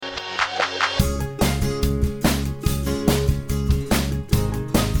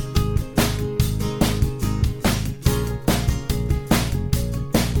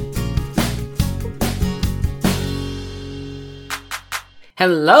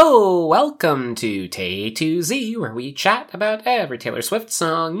Hello, welcome to Tay to Z, where we chat about every Taylor Swift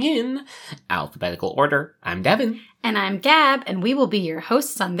song in alphabetical order. I'm Devin. And I'm Gab, and we will be your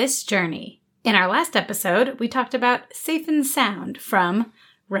hosts on this journey. In our last episode, we talked about Safe and Sound from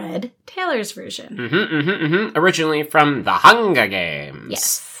Red, Taylor's version. Originally from The Hunger Games.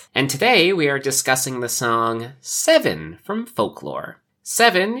 Yes. And today we are discussing the song Seven from Folklore.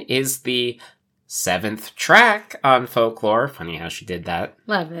 Seven is the 7th track on Folklore. Funny how she did that.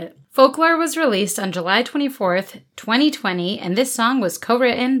 Love it. Folklore was released on July 24th, 2020, and this song was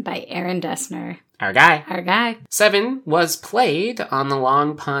co-written by Aaron Dessner. Our guy. Our guy. Seven was played on the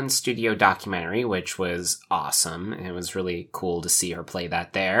Long Pond Studio documentary, which was awesome. It was really cool to see her play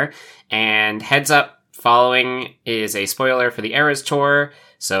that there. And heads up, following is a spoiler for the Eras Tour,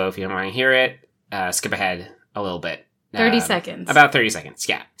 so if you don't want to hear it, skip ahead a little bit. 30 seconds. About 30 seconds,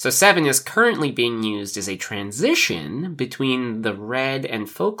 yeah. So Seven is currently being used as a transition between the Red and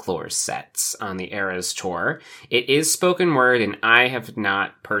Folklore sets on the Eras Tour. It is spoken word, and I have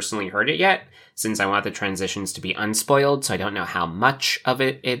not personally heard it yet, since I want the transitions to be unspoiled, so I don't know how much of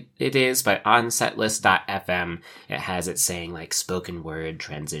it is, but on setlist.fm, it has it saying, like, spoken word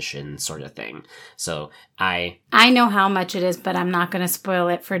transition sort of thing. So I know how much it is, but I'm not going to spoil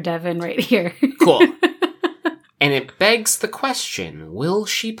it for Devin right here. Cool. And it begs the question, will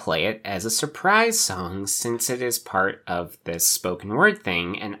she play it as a surprise song since it is part of this spoken word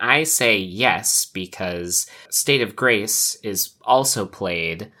thing? And I say yes, because State of Grace is also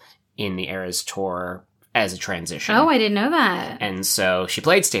played in the Eras Tour as a transition. Oh, I didn't know that. And so she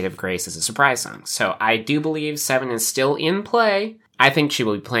played State of Grace as a surprise song. So I do believe Seven is still in play. I think she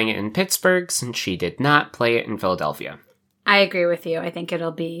will be playing it in Pittsburgh since she did not play it in Philadelphia. I agree with you. I think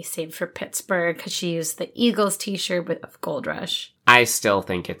it'll be saved for Pittsburgh because she used the Eagles t-shirt of Gold Rush. I still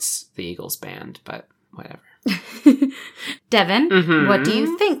think it's the Eagles band, but whatever. Devin, What do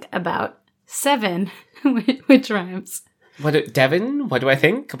you think about Seven, which rhymes? Devin, what do I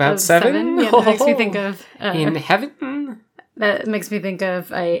think about Seven? Yeah, that makes me think of... in heaven? That makes me think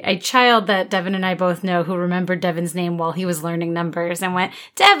of a child that Devin and I both know who remembered Devin's name while he was learning numbers and went,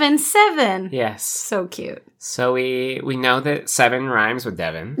 Devin, 7! Yes. So cute. So we know that 7 rhymes with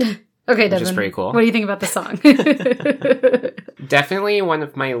Devin. Okay, Devin. Which is pretty cool. What do you think about the song? Definitely one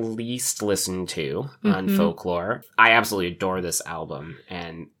of my least listened to on Folklore. I absolutely adore this album,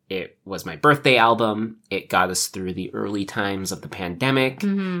 and it was my birthday album. It got us through the early times of the pandemic.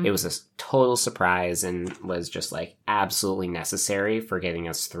 It was a total surprise and was just like absolutely necessary for getting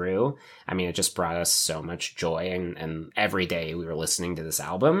us through. I mean, it just brought us so much joy, and every day we were listening to this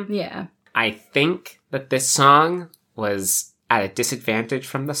album. Yeah. I think that this song was at a disadvantage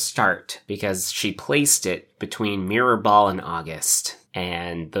from the start because she placed it between Mirror Ball and August.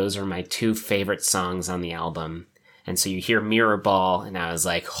 And those are my two favorite songs on the album. And so you hear Mirror Ball, and I was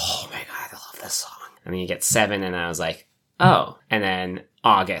like, oh my God, I love this song. And then you get 7, and I was like, oh. And then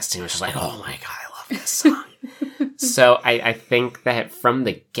August, and it was just like, oh my God, I love this song. So I think that from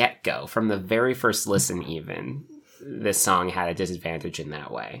the get-go, from the very first listen even, this song had a disadvantage in that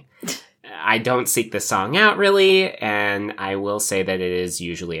way. I don't seek this song out, really, and I will say that it is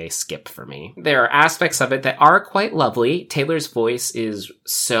usually a skip for me. There are aspects of it that are quite lovely. Taylor's voice is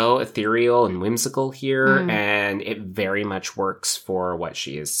so ethereal and whimsical here, and it very much works for what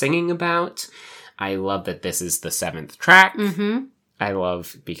she is singing about. I love that this is the 7th track. I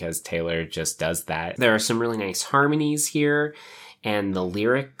love because Taylor just does that. There are some really nice harmonies here. And the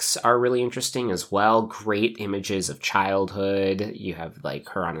lyrics are really interesting as well. Great images of childhood. You have like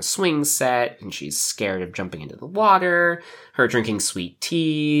her on a swing set and she's scared of jumping into the water. Her drinking sweet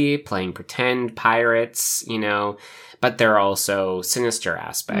tea, playing pretend pirates, you know. But there are also sinister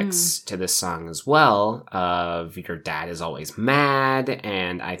aspects to this song as well of your dad is always mad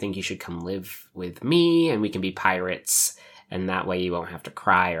and I think you should come live with me and we can be pirates. And that way you won't have to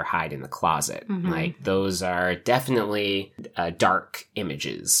cry or hide in the closet. Like, those are definitely dark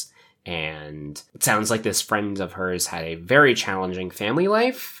images. And it sounds like this friend of hers had a very challenging family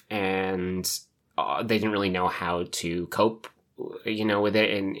life. And they didn't really know how to cope, you know, with it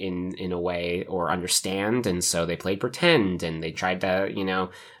in a way or understand. And so they played pretend and they tried to, you know,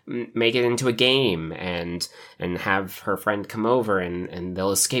 make it into a game and have her friend come over and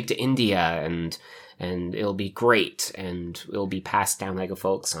they'll escape to India and it'll be great, and it'll be passed down like a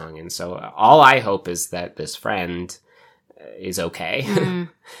folk song. And so all I hope is that this friend is okay,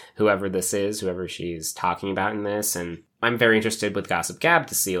 whoever this is, whoever she's talking about in this. And I'm very interested with Gossip Gab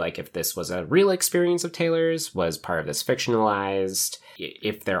to see, like, if this was a real experience of Taylor's, was part of this fictionalized,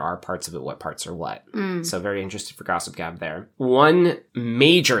 if there are parts of it, what parts are what. So very interested for Gossip Gab there. One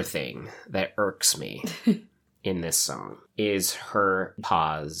major thing that irks me in this song is her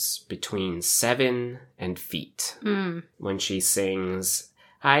pause between 7 and feet. When she sings,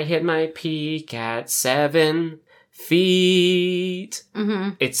 I hit my peak at 7 feet.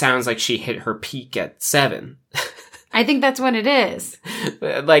 It sounds like she hit her peak at 7. I think that's what it is.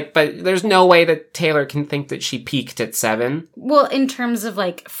 But there's no way that Taylor can think that she peaked at 7. Well, in terms of,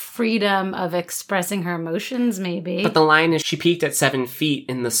 freedom of expressing her emotions, maybe. But the line is she peaked at 7 feet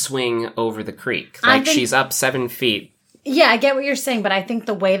in the swing over the creek. She's up 7 feet. Yeah, I get what you're saying, but I think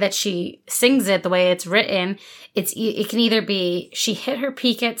the way that she sings it, the way it's written, it can either be she hit her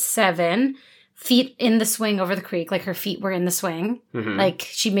peak at 7 feet in the swing over the creek, her feet were in the swing,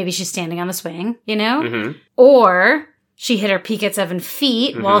 maybe she's standing on the swing, or she hit her peak at 7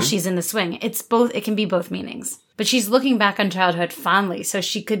 feet while she's in the swing. It's both. It can be both meanings. But she's looking back on childhood fondly, so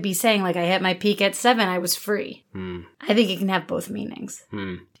she could be saying, I hit my peak at 7, I was free. I think it can have both meanings.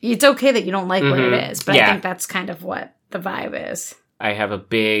 It's okay that you don't like what it is, but I think that's kind of what the vibe is. I have a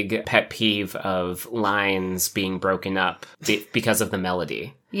big pet peeve of lines being broken up because of the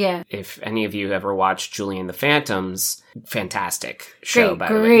melody. Yeah. If any of you ever watched Julie and the Phantoms, fantastic show, by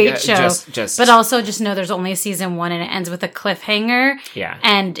the way. Great show. But also just know there's only season 1 and it ends with a cliffhanger. Yeah.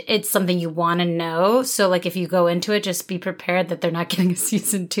 And it's something you want to know. So, if you go into it, just be prepared that they're not getting a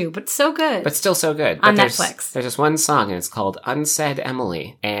season 2. But so good. But still so good. On Netflix. There's just one song, and it's called Unsaid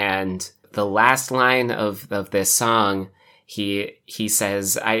Emily. And the last line of this song, he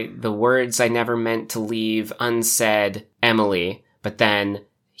says, the words I never meant to leave unsaid, Emily. But then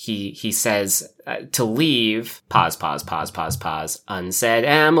he says to leave, pause, unsaid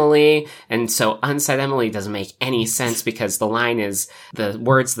Emily. And so unsaid Emily doesn't make any sense because the line is the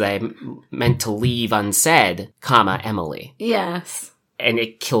words that I meant to leave unsaid, Emily. Yes. And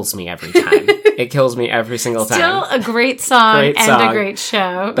it kills me every time. It kills me every single time. Still a great song and a great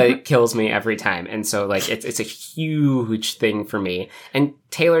show. But it kills me every time. And so, it's a huge thing for me. And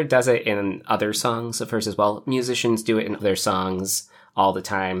Taylor does it in other songs of hers as well. Musicians do it in other songs all the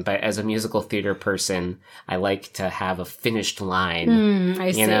time. But as a musical theater person, I like to have a finished line.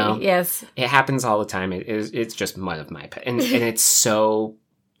 I see. Yes. It happens all the time. It's just one of my... And it's so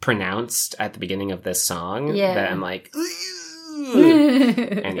pronounced at the beginning of this song that I'm like...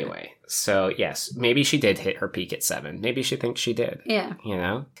 Anyway, so yes, maybe she did hit her peak at 7. Maybe she thinks she did. Yeah.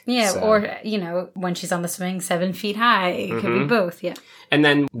 Yeah, so. Or, when she's on the swing 7 feet high. It could be both, yeah. And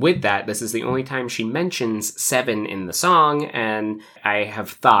then with that, this is the only time she mentions 7 in the song, and I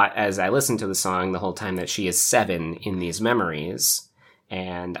have thought as I listened to the song the whole time that she is 7 in these memories.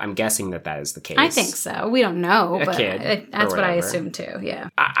 And I'm guessing that is the case. I think so. We don't know, but that's what I assume too, yeah.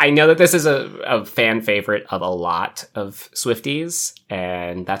 I know that this is a fan favorite of a lot of Swifties,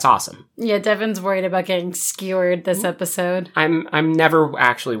 and that's awesome. Yeah, Devin's worried about getting skewered this episode. I'm never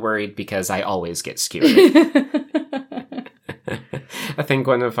actually worried because I always get skewered. I think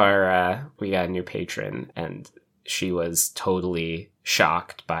one of our, we got a new patron, and she was totally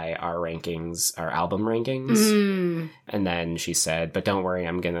shocked by our album rankings. And then she said, but don't worry,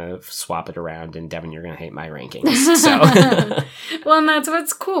 I'm going to swap it around, and Devin, you're going to hate my rankings. So, well, and that's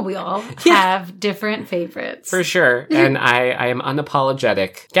what's cool. We all have different favorites. For sure. And I am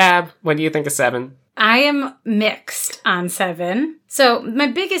unapologetic. Gab, what do you think of 7? I am mixed on 7. So my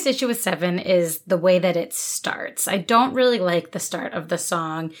biggest issue with 7 is the way that it starts. I don't really like the start of the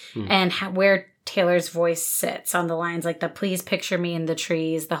song and where Taylor's voice sits on the lines, the please picture me in the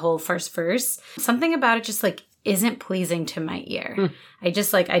trees, the whole first verse. Something about it just isn't pleasing to my ear. I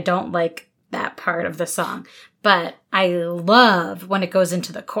just I don't like that part of the song. But I love when it goes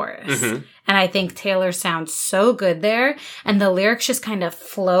into the chorus. And I think Taylor sounds so good there. And the lyrics just kind of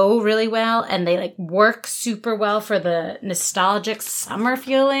flow really well. And they work super well for the nostalgic summer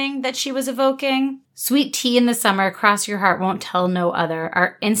feeling that she was evoking. Sweet tea in the summer, cross your heart, won't tell no other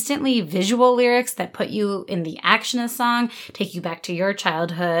are instantly visual lyrics that put you in the action of the song, take you back to your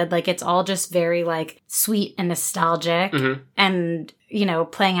childhood. It's all just very sweet and nostalgic and,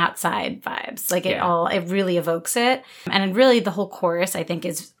 playing outside vibes. It really evokes it. And really the whole chorus I think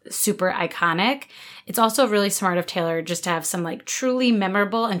is super iconic. It's also really smart of Taylor just to have some truly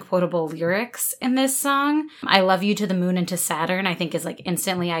memorable and quotable lyrics in this song. I Love You to the Moon and to Saturn I think is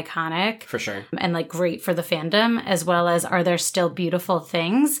instantly iconic. For sure. And great for the fandom, as well as Are There Still Beautiful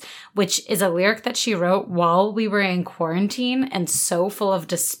Things, which is a lyric that she wrote while we were in quarantine and so full of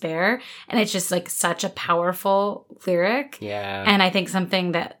despair. And it's just such a powerful lyric. Yeah. And I think think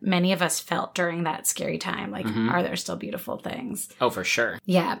something that many of us felt during that scary time. Like, are there still beautiful things? Oh, for sure.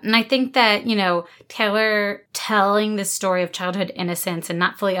 Yeah. And I think that, Taylor telling this story of childhood innocence and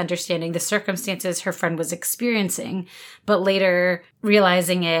not fully understanding the circumstances her friend was experiencing, but later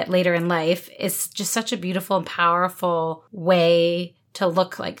realizing it later in life is just such a beautiful and powerful way to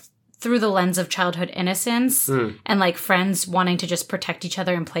look like through the lens of childhood innocence and like friends wanting to just protect each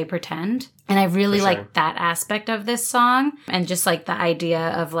other and play pretend. And I really like that aspect of this song and just like the idea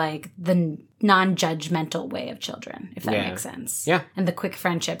of like the non-judgmental way of children, if that makes sense. Yeah. And the quick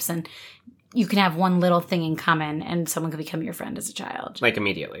friendships, and you can have one little thing in common and someone could become your friend as a child. Like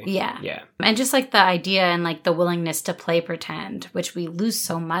immediately. Yeah. Yeah. And just like the idea and like the willingness to play pretend, which we lose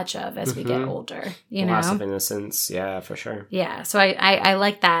so much of as we get older, Loss of innocence. Yeah, for sure. Yeah. So I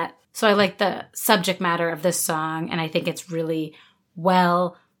like that. So I like the subject matter of this song, and I think it's really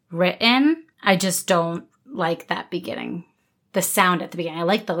well written. I just don't like that beginning, the sound at the beginning. I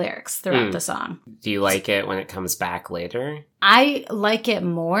like the lyrics throughout the song. Do you like it when it comes back later? I like it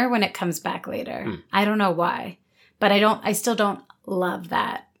more when it comes back later. I don't know why, but I still don't love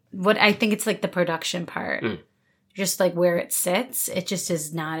that. What I think it's like the production part. Just like where it sits, it just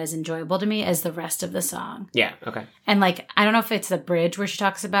is not as enjoyable to me as the rest of the song. Yeah, okay. And like, I don't know if it's the bridge where she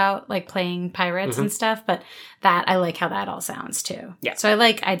talks about like playing pirates and stuff, but that, I like how that all sounds too. Yeah. So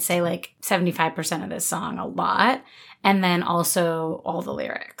I'd say like 75% of this song a lot. And then also all the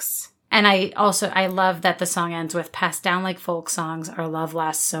lyrics. And I love that the song ends with passed down like folk songs, our love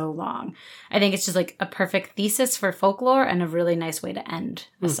lasts so long. I think it's just like a perfect thesis for folklore and a really nice way to end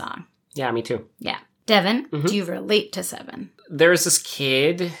a song. Yeah, me too. Yeah. Devin, do you relate to Seven? There was this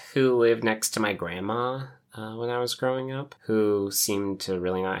kid who lived next to my grandma when I was growing up who seemed to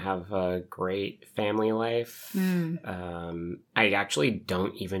really not have a great family life. I actually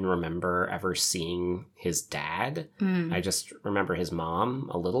don't even remember ever seeing his dad. I just remember his mom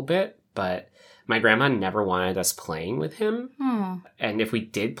a little bit, but my grandma never wanted us playing with him. And if we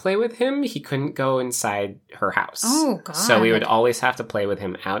did play with him, he couldn't go inside her house. Oh, God. So we would always have to play with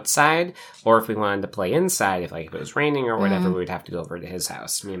him outside. Or if we wanted to play inside, if it was raining or whatever, we would have to go over to his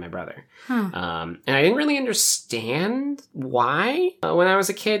house, me and my brother. And I didn't really understand why when I was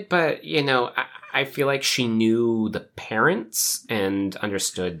a kid. But, I feel like she knew the parents and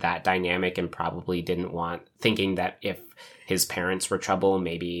understood that dynamic and probably didn't thinking that if his parents were trouble,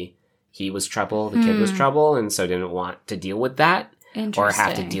 maybe he was trouble, the kid was trouble, and so didn't want to deal with that or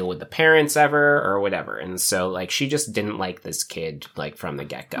have to deal with the parents ever or whatever. And so like she just didn't like this kid like from the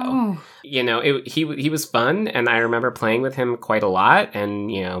get-go. He was fun, and I remember playing with him quite a lot and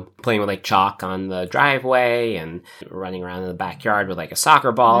playing with like chalk on the driveway and running around in the backyard with like a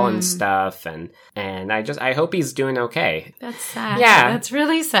soccer ball and stuff, and I hope he's doing okay. That's sad. Yeah, that's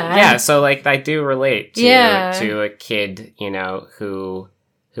really sad. Yeah, so like I do relate to a kid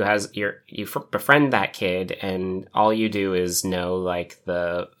who has you befriend that kid, and all you do is know like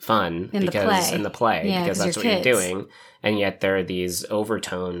the fun in the play because that's what kids. You're doing, and yet there are these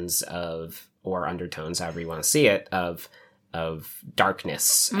overtones or undertones, however you want to see it, of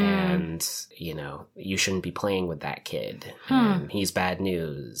darkness, and you shouldn't be playing with that kid, and he's bad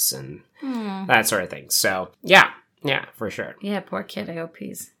news, and that sort of thing. So yeah, for sure. Yeah, poor kid. I hope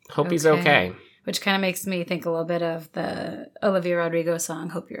he's okay. Which kind of makes me think a little bit of the Olivia Rodrigo song,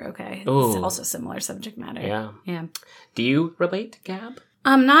 Hope You're Okay. Ooh. It's also similar subject matter. Yeah. Do you relate, Gab?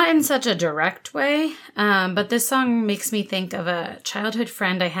 Not in such a direct way, but this song makes me think of a childhood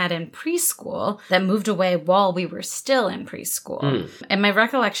friend I had in preschool that moved away while we were still in preschool. And my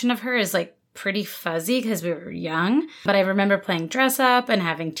recollection of her is like pretty fuzzy because we were young, but I remember playing dress up and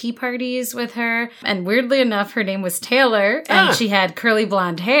having tea parties with her. And weirdly enough, her name was Taylor, and she had curly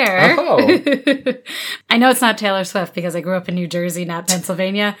blonde hair. Oh. I know it's not Taylor Swift because I grew up in New Jersey, not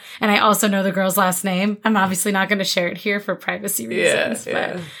Pennsylvania, and I also know the girl's last name. I'm obviously not going to share it here for privacy reasons,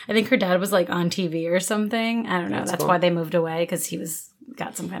 but I think her dad was like on TV or something. I don't know. That's cool. Why they moved away, because he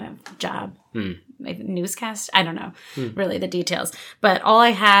got some kind of job. Maybe newscast. I don't know really the details, but all I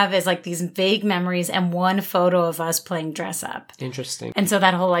have is like these vague memories and one photo of us playing dress up. Interesting. And so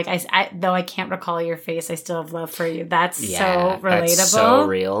that whole like, I though I can't recall your face, I still have love for you. That's so relatable. That's so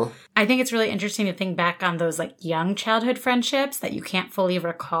real. I think it's really interesting to think back on those like young childhood friendships that you can't fully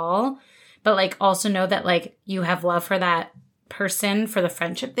recall, but like also know that like you have love for that person for the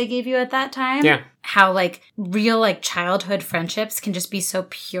friendship they gave you at that time. Yeah. How like real like childhood friendships can just be so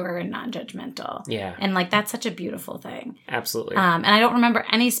pure and non-judgmental. Yeah. And like that's such a beautiful thing. Absolutely. And I don't remember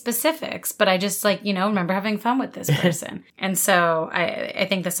any specifics, but I just like, remember having fun with this person. And so I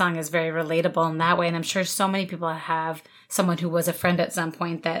think the song is very relatable in that way. And I'm sure so many people have someone who was a friend at some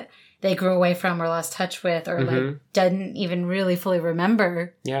point that they grew away from or lost touch with or like didn't even really fully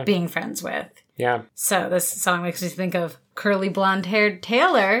remember being friends with. Yeah. So this song makes me think of curly blonde-haired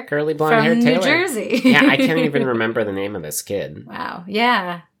Taylor Curly blonde-haired from New Taylor. Jersey. Yeah, I can't even remember the name of this kid. Wow.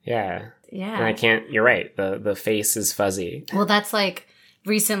 Yeah. Yeah. Yeah. And I can't, you're right, the face is fuzzy. Well, that's like,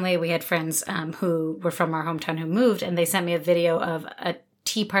 recently we had friends who were from our hometown who moved, and they sent me a video of a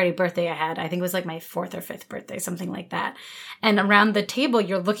tea party birthday I had. I think it was like my 4th or 5th birthday, something like that. And around the table,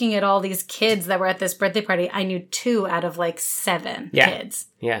 you're looking at all these kids that were at this birthday party. I knew 2 out of like 7 kids.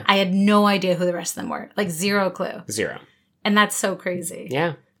 Yeah. I had no idea who the rest of them were. Like 0 clue. 0. And that's so crazy.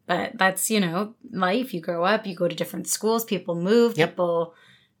 Yeah. But that's, you know, life. You grow up, you go to different schools, people move, people,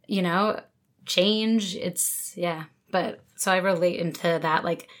 you know, change. It's, yeah. But so I relate into that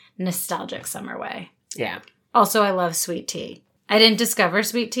like nostalgic summer way. Yeah. Also, I love sweet tea. I didn't discover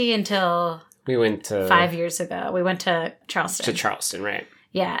sweet tea until We went to 5 years ago. We went to Charleston. To Charleston, right?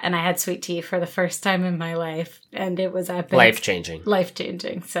 Yeah, and I had sweet tea for the first time in my life, and it was epic. Life-changing.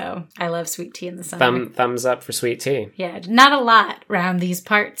 Life-changing. So I love sweet tea in the summer. Thumbs up for sweet tea. Yeah, not a lot around these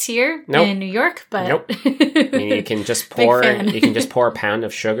parts here in New York, but Nope. I mean, you can just pour a pound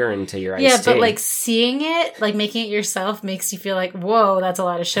of sugar into your iced tea. Yeah, but like seeing it, like making it yourself makes you feel like, whoa, that's a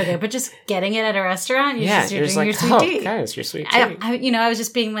lot of sugar. But just getting it at a restaurant, you're drinking like, your sweet tea. Guys, your sweet tea. I was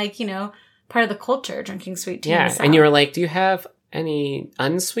just being like, part of the culture, drinking sweet tea. Yeah, and you were like, do you have any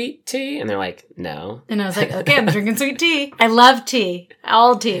unsweet tea? And they're like, no. And I was like, okay, I'm drinking sweet tea. I love tea.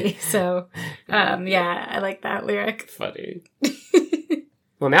 All tea. So, I like that lyric. Funny.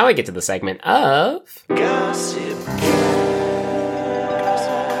 Well, now I get to the segment of... Gossip.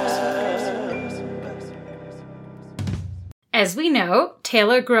 As we know,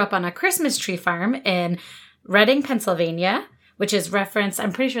 Taylor grew up on a Christmas tree farm in Reading, Pennsylvania, which is referenced,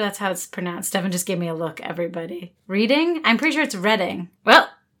 I'm pretty sure that's how it's pronounced. Devin just gave me a look, everybody. Reading? I'm pretty sure it's Reading. Well,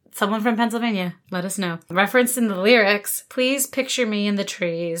 someone from Pennsylvania, let us know. Referenced in the lyrics, please picture me in the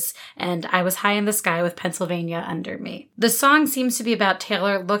trees, and I was high in the sky with Pennsylvania under me. The song seems to be about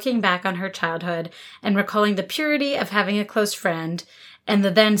Taylor looking back on her childhood and recalling the purity of having a close friend, and the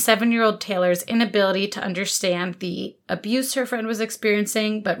then 7-year-old Taylor's inability to understand the abuse her friend was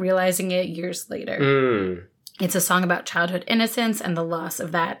experiencing, but realizing it years later. It's a song about childhood innocence and the loss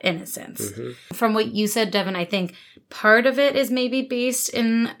of that innocence. Mm-hmm. From what you said, Devin, I think part of it is maybe based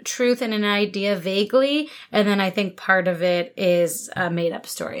in truth and an idea vaguely. And then I think part of it is a made-up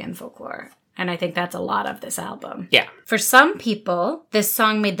story and folklore. And I think that's a lot of this album. Yeah. For some people, this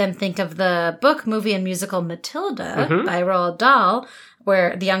song made them think of the book, movie, and musical Matilda by Roald Dahl,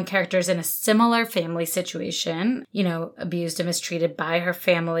 where the young character is in a similar family situation, abused and mistreated by her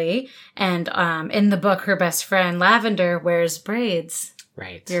family. And in the book, her best friend, Lavender, wears braids.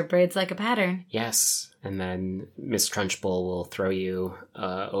 Right. Your braids like a pattern. Yes. And then Miss Trunchbull will throw you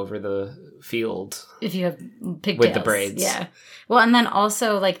over the field. If you have pigtails. With the braids. Yeah. Well, and then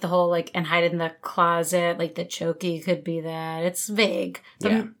also, like, the whole, like, and hide in the closet, like, the chokey could be that. It's vague.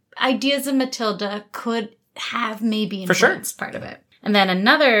 Some ideas of Matilda could have maybe influenced part of it. And then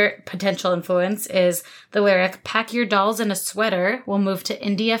another potential influence is the lyric, pack your dolls in a sweater, we'll move to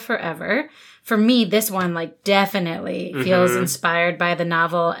India forever. For me, this one, like, definitely feels inspired by the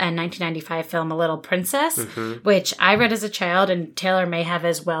novel and 1995 film A Little Princess, which I read as a child and Taylor may have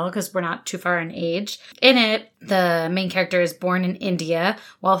as well because we're not too far in age. In it, the main character is born in India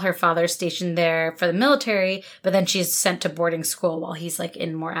while her father's stationed there for the military, but then she's sent to boarding school while he's, like,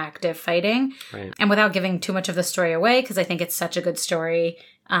 in more active fighting. Right. And without giving too much of the story away, because I think it's such a good story,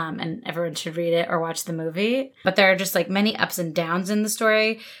 and everyone should read it or watch the movie. But there are just like many ups and downs in the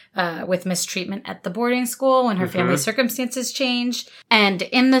story, with mistreatment at the boarding school when her family's circumstances change. And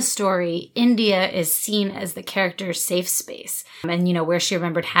in the story, India is seen as the character's safe space. And, where she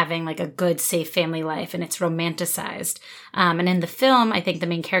remembered having like a good, safe family life, and it's romanticized. And in the film, I think the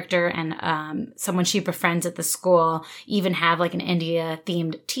main character and someone she befriends at the school even have like an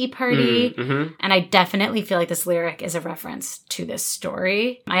India-themed tea party. And I definitely feel like this lyric is a reference to this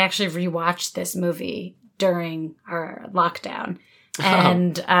story. I actually rewatched this movie during our lockdown.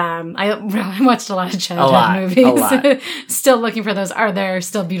 And I watched a lot of childhood movies. A lot. Still looking for those are there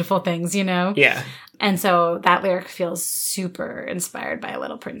still beautiful things, Yeah. And so that lyric feels super inspired by A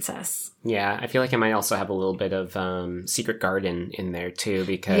Little Princess. Yeah, I feel like I might also have a little bit of Secret Garden in there too,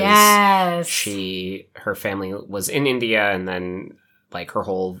 because her family was in India, and then like the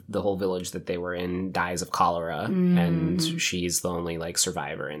whole village that they were in dies of cholera, and she's the only like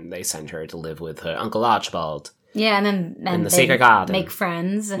survivor, and they send her to live with her Uncle Archibald. Yeah, and then the Secret Garden. Make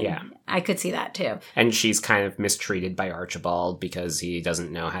friends. And I could see that too. And she's kind of mistreated by Archibald because he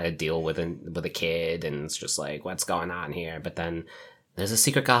doesn't know how to deal with a kid, and it's just like, what's going on here? But then Yes. a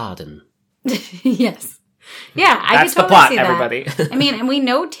secret garden. Yes. Yeah, I That's could the totally plot, see that. everybody. I mean, and we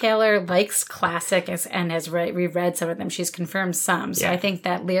know Taylor likes classic and has reread some of them. She's confirmed some. So Yeah. I think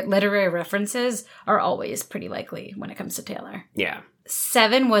that literary references are always pretty likely when it comes to Taylor. Yeah.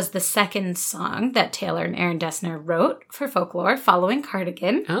 7 was the second song that Taylor and Aaron Dessner wrote for Folklore following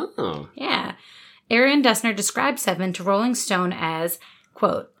Cardigan. Oh. Yeah. Aaron Dessner described 7 to Rolling Stone as,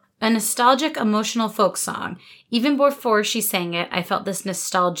 quote, a nostalgic, emotional folk song. Even before she sang it, I felt this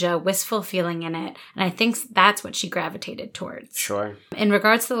nostalgia, wistful feeling in it, and I think that's what she gravitated towards. Sure. In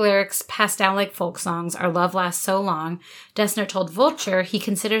regards to the lyrics, passed down like folk songs, Our Love Lasts So Long, Dessner told Vulture he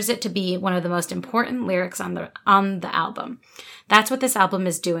considers it to be one of the most important lyrics on the album. That's what this album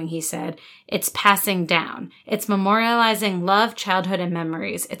is doing, he said. It's passing down. It's memorializing love, childhood, and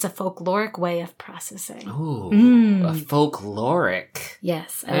memories. It's a folkloric way of processing. Ooh, a folkloric.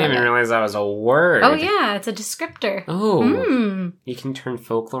 Yes. I didn't even realize that was a word. Oh, yeah. It's a descriptor. Oh. You can turn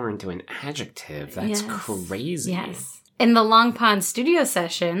folklore into an adjective. That's Yes. crazy. Yes. In the Long Pond studio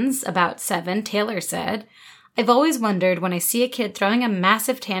sessions about 7, Taylor said, I've always wondered when I see a kid throwing a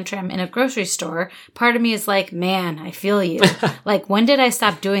massive tantrum in a grocery store, part of me is like, man, I feel you. Like, when did I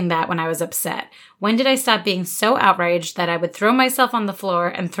stop doing that when I was upset? When did I stop being so outraged that I would throw myself on the floor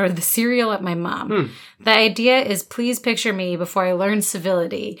and throw the cereal at my mom? The idea is please picture me before I learned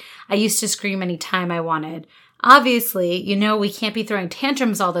civility. I used to scream any time I wanted. Obviously, we can't be throwing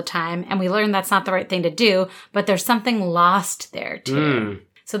tantrums all the time, and we learned that's not the right thing to do, but there's something lost there, too.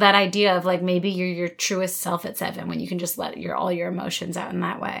 So that idea of, like, maybe you're your truest self at 7 when you can just let all your emotions out in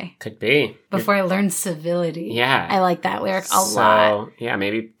that way. Could be. Before I learned civility. Yeah. I like that lyric a lot. Yeah,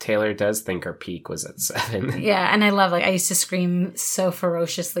 maybe Taylor does think her peak was at 7. Yeah, and I love, like, I used to scream so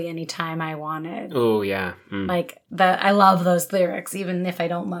ferociously anytime I wanted. Oh, yeah. Like, I love those lyrics, even if I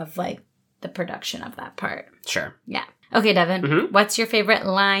don't love, like, the production of that part. Sure. Yeah. Okay, Devin, what's your favorite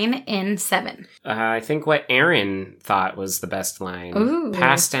line in 7? I think what Aaron thought was the best line. Ooh.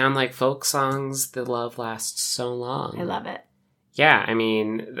 Passed down like folk songs, the love lasts so long. I love it. Yeah, I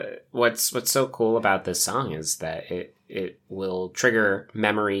mean, what's so cool about this song is that it will trigger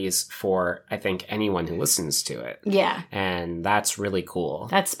memories for, I think, anyone who listens to it. Yeah. And that's really cool.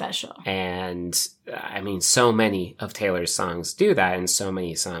 That's special. And, I mean, so many of Taylor's songs do that, and so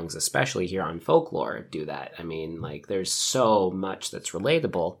many songs, especially here on Folklore, do that. I mean, like, there's so much that's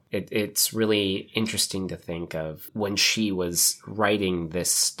relatable. It's really interesting to think of when she was writing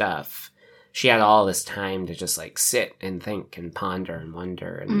this stuff. She had all this time to just, like, sit and think and ponder and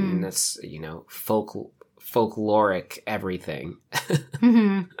wonder, and that's, folkloric everything.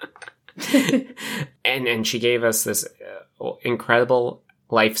 and she gave us this incredible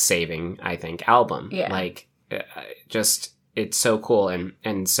life-saving, I think, album. Yeah. Like, it's so cool.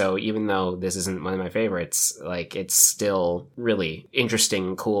 And so even though this isn't one of my favorites, like, it's still really interesting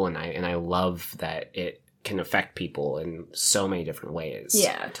and cool, and I love that it can affect people in so many different ways.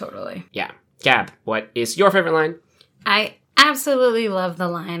 Yeah, totally. Yeah. Gab, what is your favorite line? I absolutely love the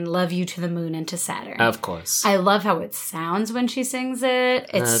line, love you to the moon and to Saturn. Of course. I love how it sounds when she sings it.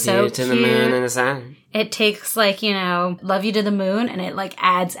 It's love so you to cute. the moon and the sun. It takes, like, love you to the moon, and it, like,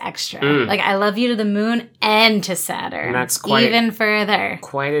 adds extra. Like, I love you to the moon and to Saturn. And that's quite... even further.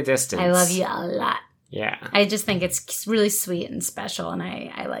 Quite a distance. I love you a lot. Yeah. I just think it's really sweet and special, and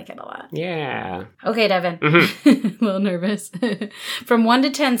I like it a lot. Yeah. Okay, Devin. A little nervous. From 1 to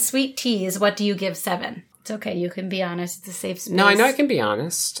 10 sweet teas, what do you give 7? It's okay. You can be honest. It's a safe space. No, I know I can be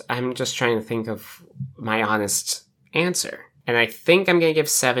honest. I'm just trying to think of my honest answer. And I think I'm going to give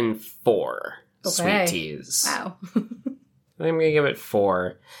 7 4 sweet teas. Wow. I think I'm going to give it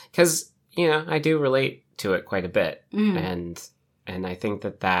 4. Because, I do relate to it quite a bit. And I think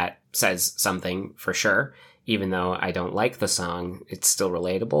that says something for sure. Even though I don't like the song, it's still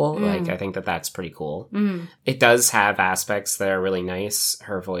relatable. Like, I think that's pretty cool. It does have aspects that are really nice.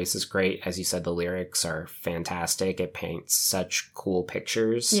 Her voice is great. As you said, the lyrics are fantastic. It paints such cool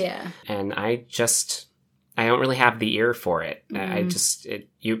pictures. Yeah. And I don't really have the ear for it.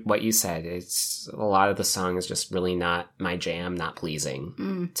 What you said, it's a lot of the song is just really not my jam, not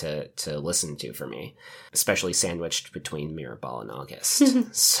pleasing to listen to for me, especially sandwiched between Mirrorball and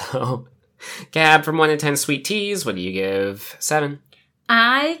August. So, Gab, from 1 to 10 sweet teas, what do you give 7?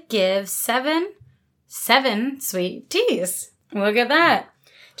 I give 7 sweet teas. Look at that.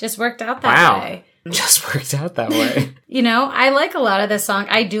 Just worked out that way. Just worked out that way. I like a lot of this song.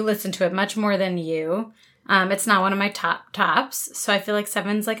 I do listen to it much more than you. It's not one of my tops, so I feel like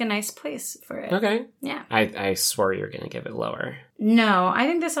 7's like a nice place for it. Okay. Yeah. I swore you were going to give it lower. No, I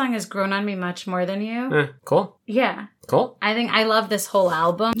think this song has grown on me much more than you. Cool. Yeah. Cool. I think I love this whole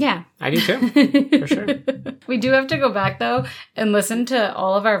album. Yeah. I do too. For sure. We do have to go back, though, and listen to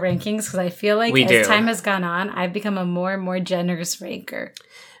all of our rankings because I feel like as time has gone on, I've become a more and more generous ranker.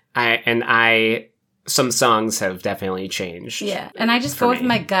 Some songs have definitely changed. Yeah. And I just go with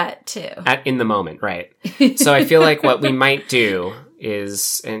my gut, too. In the moment, right. So I feel like what we might do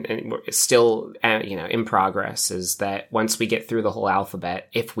is, and we're still, in progress, is that once we get through the whole alphabet,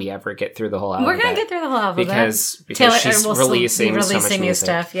 if we ever get through the whole alphabet. We're going to get through the whole alphabet. Because Taylor, she's releasing so much new music.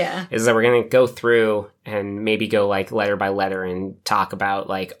 Stuff, yeah. Is that we're going to go through and maybe go like letter by letter and talk about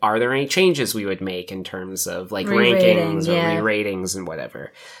like, are there any changes we would make in terms of like rankings or re-ratings and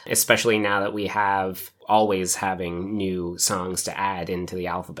whatever. Especially now that we have always having new songs to add into the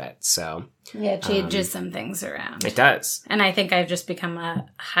alphabet. So yeah, it changes some things around. It does. And I think I've just become a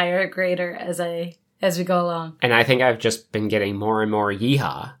higher grader as we go along. And I think I've just been getting more and more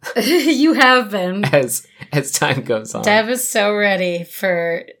yeehaw. You have been. As time goes on. Dev is so ready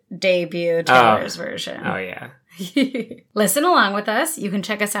for debut Taylor's version. Oh, yeah. Listen along with us. You can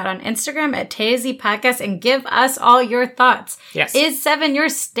check us out on Instagram at TZ Podcast and give us all your thoughts. Yes. Is 7 your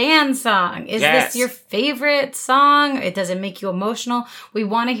Stan song? Is this your favorite song? Does it make you emotional? We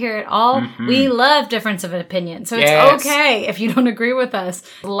want to hear it all. Mm-hmm. We love difference of opinion. So it's okay if you don't agree with us.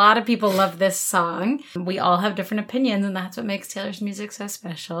 A lot of people love this song. We all have different opinions, and that's what makes Taylor's music so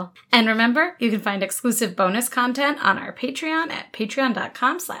special. And remember, you can find exclusive bonus content on our Patreon at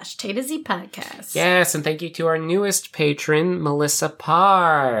patreon.com/TZ Podcast. Yes, and thank you to our newest patron, Melissa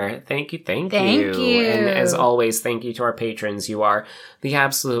Parr. Thank you. Thank you. And as always, thank you to our patrons. You are the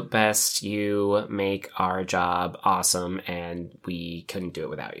absolute best. You make our job awesome, and we couldn't do it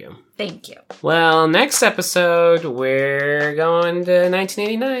without you. Thank you. Well, next episode, we're going to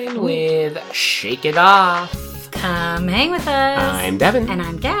 1989 with Shake It Off. Come hang with us. I'm Devin. And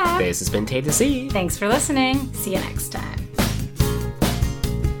I'm Gab. This has been TZ. Thanks for listening. See you next time.